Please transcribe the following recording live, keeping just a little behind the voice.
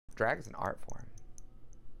Drag is an art form,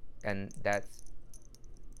 and that's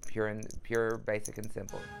pure, basic, and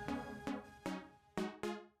simple.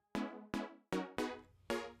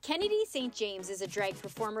 Kenadie St. James is a drag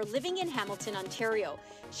performer living in Hamilton, Ontario.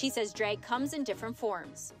 She says drag comes in different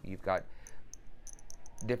forms. You've got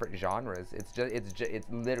different genres. It's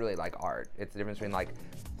literally like art. It's the difference between like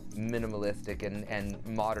minimalistic and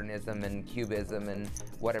modernism and cubism and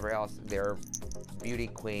whatever else. There are beauty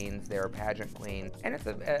queens, there are pageant queens, and it's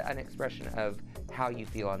an expression of how you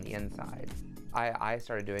feel on the inside. I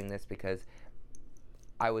started doing this because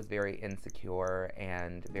I was very insecure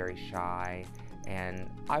and very shy, and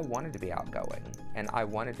I wanted to be outgoing, and I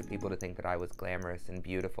wanted people to think that I was glamorous and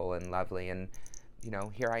beautiful and lovely, and you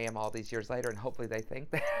know, here I am all these years later, and hopefully they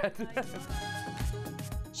think that.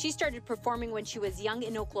 She started performing when she was young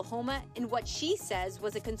in Oklahoma in what she says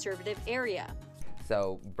was a conservative area.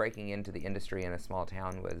 So breaking into the industry in a small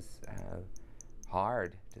town was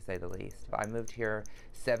hard, to say the least. I moved here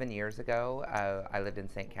 7 years ago. I lived in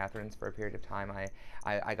St. Catharines for a period of time.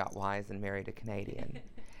 I got wise and married a Canadian.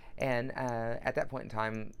 And at that point in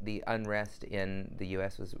time, the unrest in the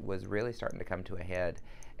U.S. was really starting to come to a head,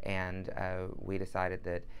 and we decided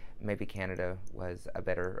that maybe Canada was a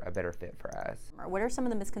better fit for us. What are some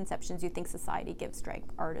of the misconceptions you think society gives drag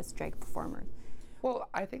artists, drag performers? Well,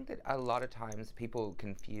 I think that a lot of times people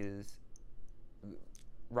confuse,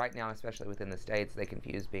 right now, especially within the States, they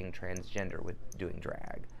confuse being transgender with doing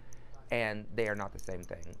drag. And they are not the same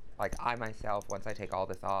thing. Like, I myself, once I take all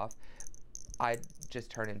this off, I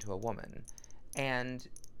just turn into a woman. And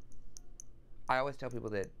I always tell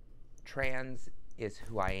people that trans is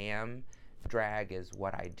who I am, drag is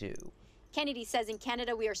what I do. Kenadie says in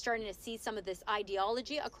Canada we are starting to see some of this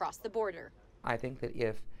ideology across the border. I think that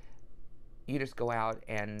if you just go out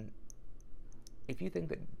and if you think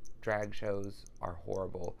that drag shows are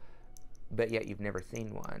horrible, but yet you've never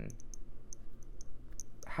seen one,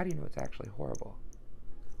 how do you know it's actually horrible?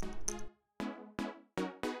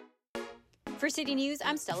 For City News,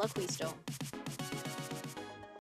 I'm Stella Quisto.